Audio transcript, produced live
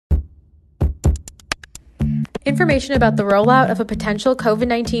Information about the rollout of a potential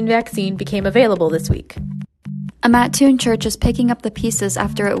COVID-19 vaccine became available this week. A Mattoon church is picking up the pieces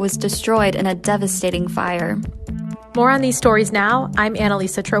after it was destroyed in a devastating fire. More on these stories now. I'm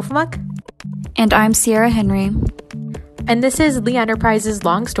Annalisa Trofimuk. And I'm Sierra Henry. And this is Lee Enterprises'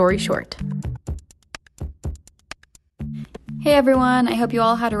 Long Story Short. Hey everyone, I hope you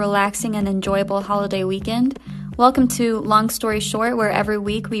all had a relaxing and enjoyable holiday weekend. Welcome to Long Story Short, where every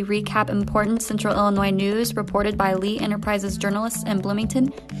week we recap important Central Illinois news reported by Lee Enterprises journalists in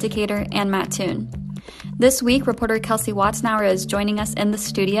Bloomington, Decatur, and Mattoon. This week, reporter Kelsey Watznauer is joining us in the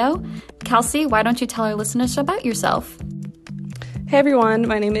studio. Kelsey, why don't you tell our listeners about yourself? Hey everyone,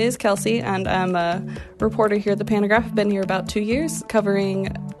 my name is Kelsey, and I'm a reporter here at the Pantagraph. I've been here about 2 years,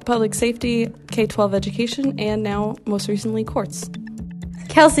 covering public safety, K-12 education, and now, most recently, courts.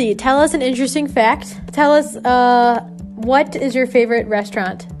 Kelsey, tell us an interesting fact. Tell us, what is your favorite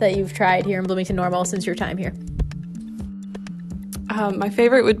restaurant that you've tried here in Bloomington Normal since your time here? My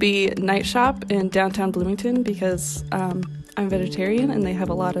favorite would be Night Shop in downtown Bloomington because I'm vegetarian and they have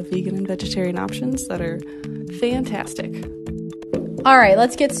a lot of vegan and vegetarian options that are fantastic. All right,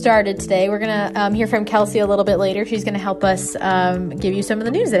 let's get started today. We're going to hear from Kelsey a little bit later. She's going to help us give you some of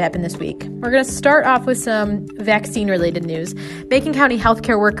the news that happened this week. We're going to start off with some vaccine-related news. Macon County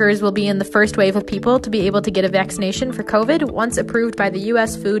healthcare workers will be in the first wave of people to be able to get a vaccination for COVID once approved by the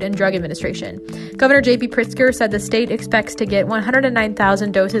U.S. Food and Drug Administration. Governor J.B. Pritzker said the state expects to get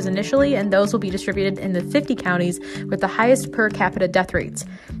 109,000 doses initially, and those will be distributed in the 50 counties with the highest per capita death rates.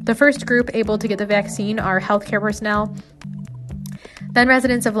 The first group able to get the vaccine are healthcare personnel, then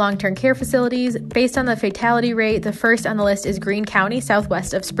residents of long-term care facilities. Based on the fatality rate, the first on the list is Greene County,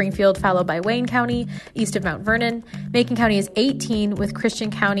 southwest of Springfield, followed by Wayne County, east of Mount Vernon. Macon County is 18, with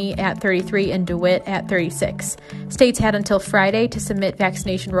Christian County at 33 and DeWitt at 36. States had until Friday to submit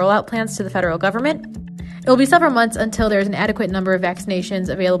vaccination rollout plans to the federal government. It will be several months until there's an adequate number of vaccinations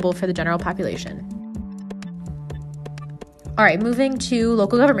available for the general population. All right, moving to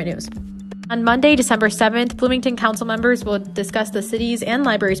local government news. On Monday, December 7th, Bloomington Council members will discuss the city's and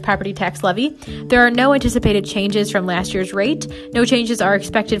library's property tax levy. There are no anticipated changes from last year's rate. No changes are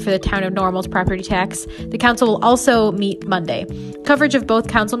expected for the town of Normal's property tax. The council will also meet Monday. Coverage of both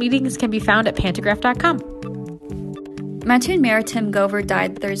council meetings can be found at pantagraph.com. Mattoon Mayor Tim Gover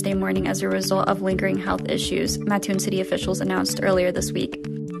died Thursday morning as a result of lingering health issues, Mattoon city officials announced earlier this week.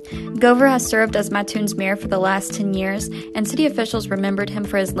 Gover has served as Mattoon's mayor for the last 10 years, and city officials remembered him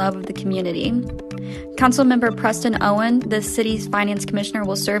for his love of the community. Councilmember Preston Owen, the city's finance commissioner,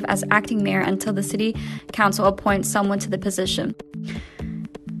 will serve as acting mayor until the city council appoints someone to the position.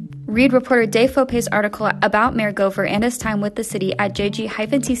 Read reporter Dave Fope's article about Mayor Gover and his time with the city at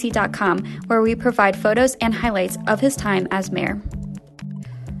jg-tc.com, where we provide photos and highlights of his time as mayor.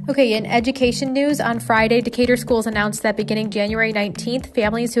 Okay, in education news, on Friday, Decatur schools announced that beginning January 19th,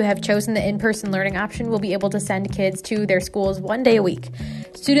 families who have chosen the in-person learning option will be able to send kids to their schools 1 day a week.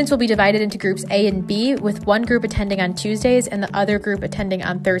 Students will be divided into groups A and B, with one group attending on Tuesdays and the other group attending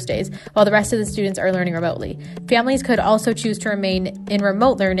on Thursdays, while the rest of the students are learning remotely. Families could also choose to remain in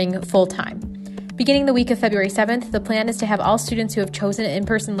remote learning full-time. Beginning the week of February 7th, the plan is to have all students who have chosen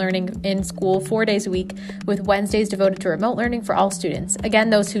in-person learning in school 4 days a week, with Wednesdays devoted to remote learning for all students.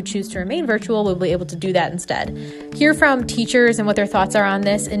 Again, those who choose to remain virtual will be able to do that instead. Hear from teachers and what their thoughts are on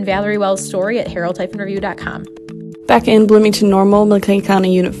this in Valerie Wells' story at herald-review.com. Back in Bloomington Normal, McLean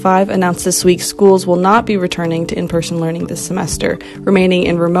County Unit 5 announced this week schools will not be returning to in-person learning this semester, remaining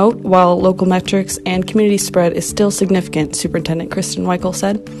in remote while local metrics and community spread is still significant, Superintendent Kristen Weichel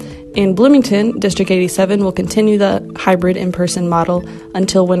said. In Bloomington, District 87 will continue the hybrid in-person model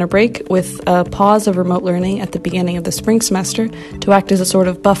until winter break, with a pause of remote learning at the beginning of the spring semester to act as a sort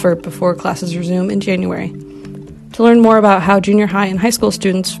of buffer before classes resume in January. To learn more about how junior high and high school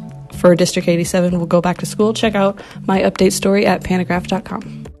students for District 87 will go back to school, check out my update story at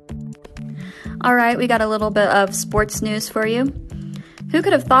pantagraph.com. All right, we got a little bit of sports news for you. Who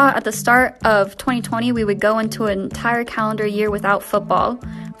could have thought at the start of 2020 we would go into an entire calendar year without football?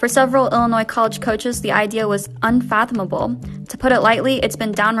 For several Illinois college coaches, the idea was unfathomable. To put it lightly, it's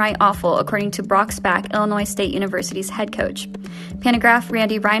been downright awful, according to Brock Spack, Illinois State University's head coach. Pantagraph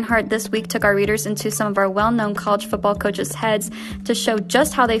Randy Reinhardt this week took our readers into some of our well-known college football coaches' heads to show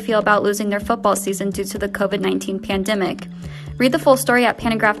just how they feel about losing their football season due to the COVID-19 pandemic. Read the full story at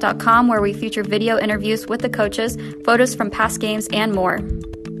pantagraph.com, where we feature video interviews with the coaches, photos from past games, and more.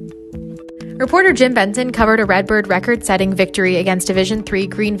 Reporter Jim Benson covered a Redbird record-setting victory against Division III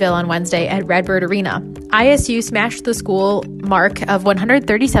Greenville on Wednesday at Redbird Arena. ISU smashed the school mark of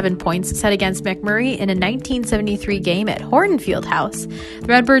 137 points set against McMurray in a 1973 game at Horton Fieldhouse. The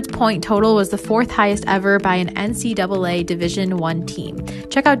Redbirds' point total was the fourth highest ever by an NCAA Division I team.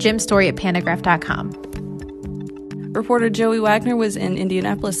 Check out Jim's story at Pantagraph.com. Reporter Joey Wagner was in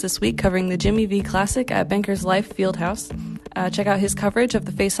Indianapolis this week covering the Jimmy V Classic at Bankers Life Fieldhouse. Check out his coverage of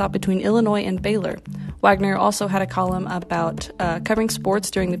the face-off between Illinois and Baylor. Wagner also had a column about covering sports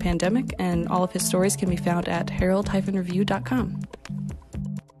during the pandemic, and all of his stories can be found at herald-review.com.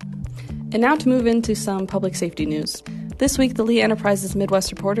 And now to move into some public safety news. This week, the Lee Enterprises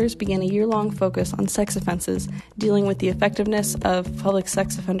Midwest reporters began a year-long focus on sex offenses, dealing with the effectiveness of public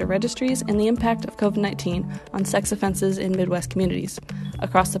sex offender registries and the impact of COVID-19 on sex offenses in Midwest communities.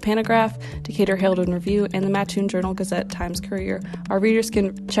 Across the Pantagraph, Decatur Herald and Review, and the Mattoon Journal-Gazette Times-Courier, our readers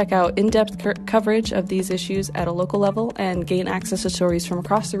can check out in-depth coverage of these issues at a local level and gain access to stories from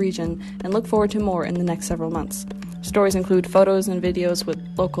across the region, and look forward to more in the next several months. Stories include photos and videos with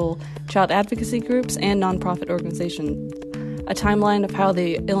local child advocacy groups and nonprofit organizations, a timeline of how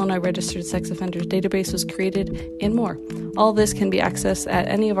the Illinois Registered Sex Offenders Database was created, and more. All of this can be accessed at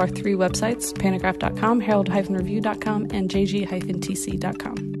any of our three websites, Pantagraph.com, Herald-Review.com, and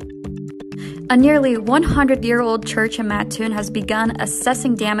JG-TC.com. A nearly 100-year-old church in Mattoon has begun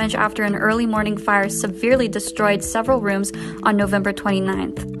assessing damage after an early morning fire severely destroyed several rooms on November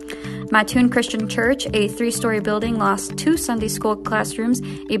 29th. Mattoon Christian Church, a 3-story building, lost 2 Sunday school classrooms,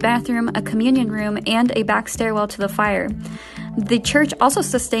 a bathroom, a communion room, and a back stairwell to the fire. The church also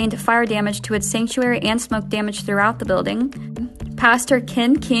sustained fire damage to its sanctuary and smoke damage throughout the building. Pastor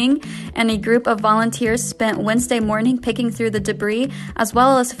Ken King and a group of volunteers spent Wednesday morning picking through the debris, as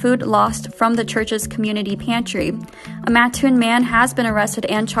well as food lost from the church's community pantry. A Mattoon man has been arrested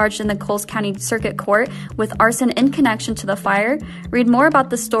and charged in the Coles County Circuit Court with arson in connection to the fire. Read more about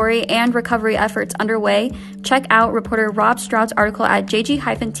the story and recovery efforts underway. Check out reporter Rob Stroud's article at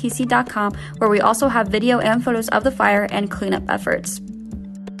jg-tc.com, where we also have video and photos of the fire and cleanup efforts.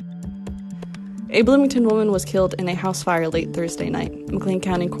 A Bloomington woman was killed in a house fire late Thursday night. McLean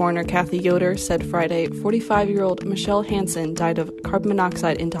County Coroner Kathy Yoder said Friday 45-year-old Michelle Hansen died of carbon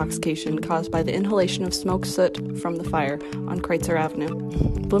monoxide intoxication caused by the inhalation of smoke soot from the fire on Kreutzer Avenue.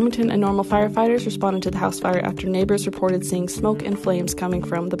 Bloomington and Normal firefighters responded to the house fire after neighbors reported seeing smoke and flames coming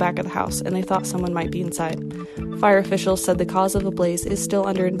from the back of the house, and they thought someone might be inside. Fire officials said the cause of the blaze is still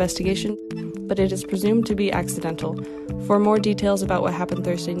under investigation, but it is presumed to be accidental. For more details about what happened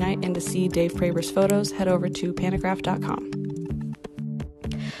Thursday night and to see Dave Praber's photos, head over to Pantagraph.com.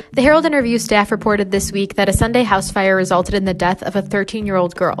 The Herald and Review staff reported this week that a Sunday house fire resulted in the death of a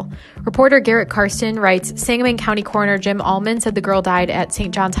 13-year-old girl. Reporter Garrett Karsten writes, Sangamon County Coroner Jim Allman said the girl died at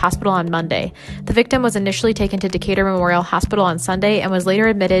St. John's Hospital on Monday. The victim was initially taken to Decatur Memorial Hospital on Sunday and was later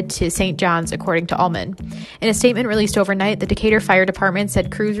admitted to St. John's, according to Allman. In a statement released overnight, the Decatur Fire Department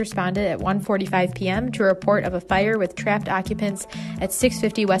said crews responded at 1:45 p.m. to a report of a fire with trapped occupants at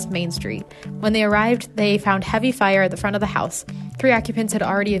 650 West Main Street. When they arrived, they found heavy fire at the front of the house. 3 occupants had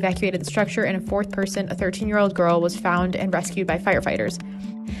already evacuated the structure, and a 4th person, a 13-year-old girl, was found and rescued by firefighters.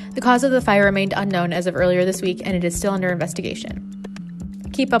 The cause of the fire remained unknown as of earlier this week, and it is still under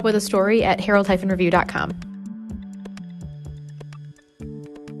investigation. Keep up with the story at herald-review.com.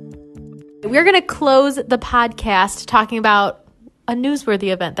 We're going to close the podcast talking about a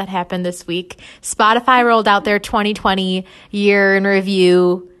newsworthy event that happened this week. Spotify rolled out their 2020 year in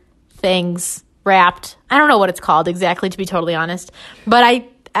review things. Wrapped. I don't know what it's called exactly, to be totally honest. But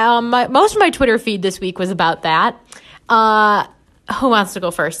most of my Twitter feed this week was about that. Who wants to go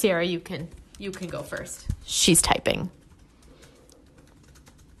first? Sarah, you can go first. She's typing.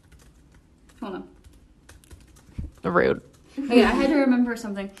 Hold on. Rude. Okay, I had to remember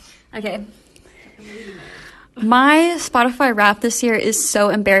something. Okay. My Spotify Wrap this year is so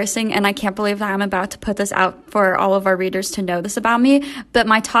embarrassing, and I can't believe that I'm about to put this out for all of our readers to know this about me. But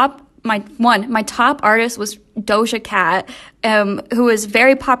my top artist was Doja Cat, who is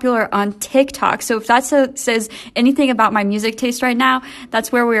very popular on TikTok. So if that says anything about my music taste right now,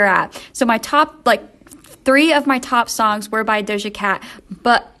 that's where we're at. So my top, 3 of my top songs were by Doja Cat,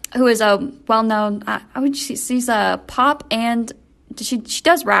 but who is a well-known, she's a pop, and she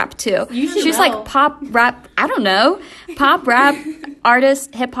does rap too. She's like pop rap, I don't know, pop rap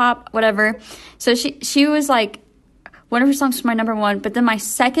artist, hip hop, whatever. So she was like, one of her songs was my number 1, but then my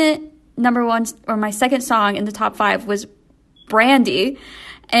second song in the top 5 was Brandy,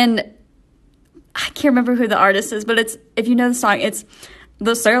 and I can't remember who the artist is, but it's, if you know the song, it's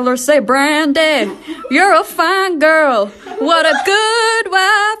the sailors say, Brandy, you're a fine girl, what a good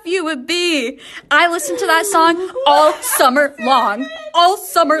wife you would be. I listened to that song all summer long.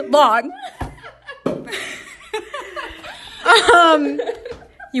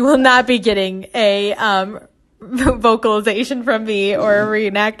 You will not be getting a vocalization from me or a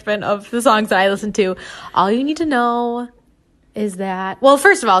reenactment of the songs that I listen to. All you need to know is that, well,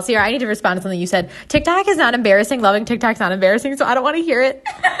 first of all, Sierra, I need to respond to something you said. TikTok is not embarrassing. Loving TikTok's not embarrassing, so I don't want to hear it.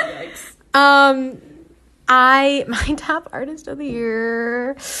 My top artist of the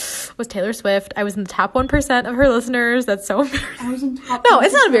year was Taylor Swift. I was in the top 1% of her listeners. That's so embarrassing. I was in top No,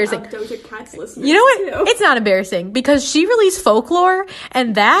 it's not embarrassing. Doja Cat's listeners. You know what? It's not embarrassing because she released Folklore,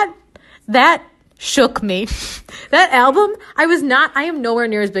 and that shook me. That album, I am nowhere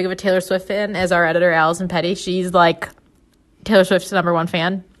near as big of a Taylor Swift fan as our editor, Allison Petty. She's like Taylor Swift's #1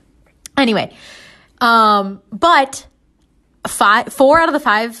 fan. Anyway, but 4 out of the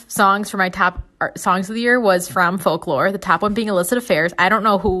 5 songs for my top songs of the year was from Folklore. The top one being Illicit Affairs. I don't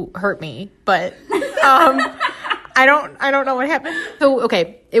know who hurt me, but I don't know what happened. So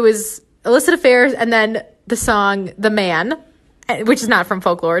okay, it was Illicit Affairs, and then the song The Man, which is not from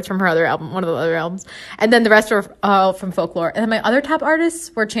Folklore. It's from her other album, one of the other albums. And then the rest were all from Folklore. And then my other top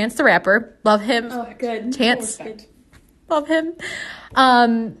artists were Chance the Rapper. Love him. Oh, good. Chance. Love him.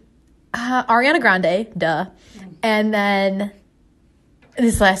 Ariana Grande. Duh. And then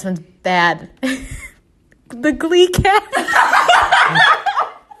this last one's bad. The Glee cast.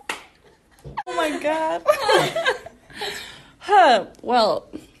 Oh my god. Well,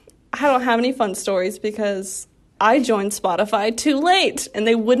 I don't have any fun stories because I joined Spotify too late and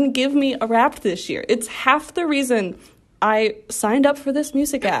they wouldn't give me a Wrapped this year. It's half the reason I signed up for this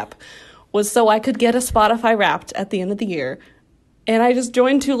music app was so I could get a Spotify Wrapped at the end of the year. And I just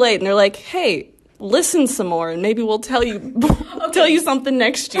joined too late and they're like, hey, listen some more and maybe we'll tell you tell you something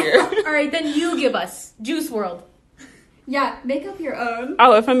next year. All right, then you give us Juice WRLD. Yeah, make up your own.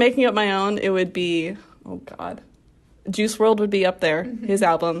 Oh, if I'm making up my own, it would be, oh God. Juice WRLD would be up there. Mm-hmm. His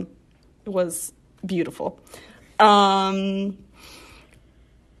album was beautiful. Tyler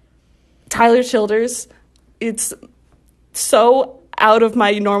Childers, it's so out of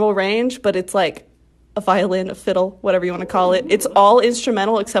my normal range, but it's like a violin, a fiddle, whatever you want to call it. It's all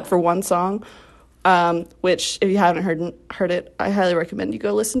instrumental except for one song, which if you haven't heard it, I highly recommend you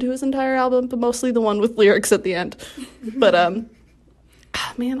go listen to his entire album, but mostly the one with lyrics at the end. But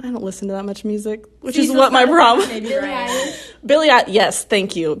man, I don't listen to that much music, which is what my problem. Billie Eilish. Yes,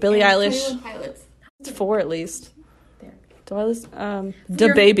 thank you, Billie Eilish. It's 4 at least. There. Do I listen?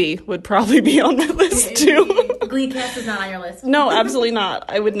 DaBaby would probably be on my list too. Glee cast is not on your list. No, absolutely not.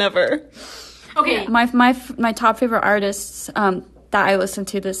 I would never. Okay. My top favorite artists that I listened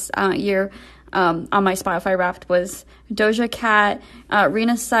to this year on my Spotify Wrapped was Doja Cat,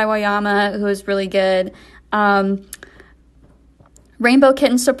 Rina Sawayama, who is really good, Rainbow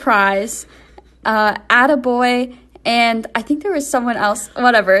Kitten Surprise, Attaboy, and I think there was someone else.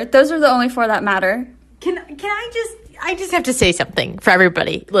 Whatever. Those are the only 4 that matter. Can I just have to say something for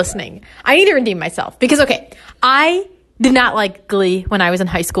everybody listening. I need to redeem myself because, okay, I did not like Glee when I was in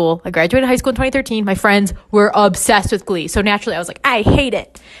high school. I graduated high school in 2013. My friends were obsessed with Glee. So naturally I was like, I hate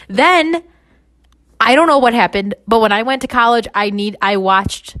it. Then I don't know what happened, but when I went to college, I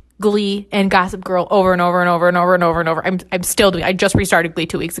watched Glee and Gossip Girl over and over and over and over and over and over. I'm still doing. I just restarted Glee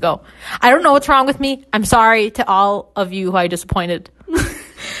 2 weeks ago. I don't know what's wrong with me. I'm sorry to all of you who I disappointed.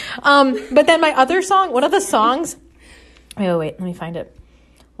 But then my other song, one of the songs. Wait, let me find it.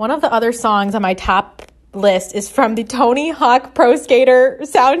 One of the other songs on my top list is from the Tony Hawk Pro Skater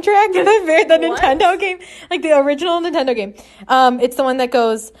soundtrack, the Nintendo game, like the original Nintendo game. It's the one that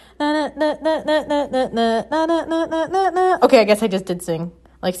goes. Okay, I guess I just did sing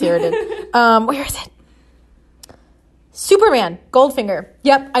like Sierra did. Where is it? Superman, Goldfinger.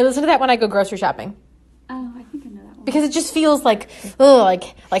 Yep, I listen to that when I go grocery shopping. Oh, I think I know that one. Because it just feels like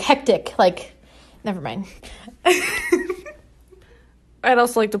hectic. Like, never mind. I'd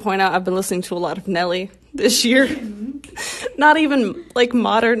also like to point out I've been listening to a lot of Nelly this year. Not even like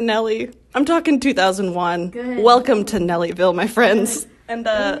modern Nelly. I'm talking 2001. Good. Welcome to Nellyville, my friends. And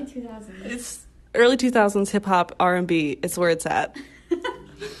Early 2000s. it's early 2000s hip hop R&B. It's where it's at.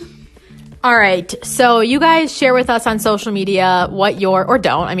 All right. So you guys share with us on social media what or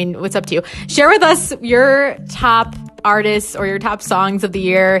don't. I mean, what's up to you. Share with us your top artists or your top songs of the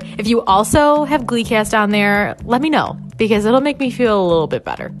year. If you also have Gleecast on there, let me know because it'll make me feel a little bit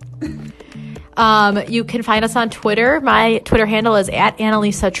better. You can find us on Twitter. My Twitter handle is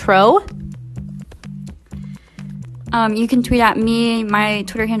 @AnnalisaTro. You can tweet at me. My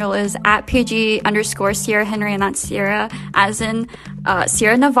Twitter handle is @PG_Sierra Henry, and that's Sierra as in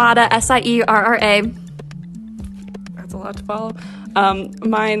Sierra Nevada, SIERRA. That's a lot to follow.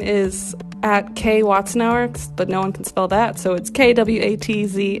 Mine is @KWatznaur, but no one can spell that, so it's KWATZNAUER.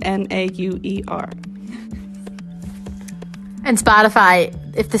 And Spotify,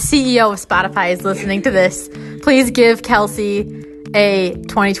 if the CEO of Spotify is listening to this, please give Kelsey a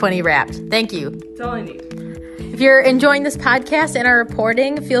 2020 Wrapped. Thank you. That's all I need. If you're enjoying this podcast and our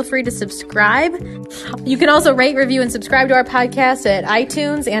reporting, feel free to subscribe. You can also rate, review, and subscribe to our podcast at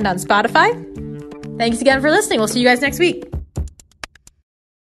iTunes and on Spotify. Thanks again for listening. We'll see you guys next week.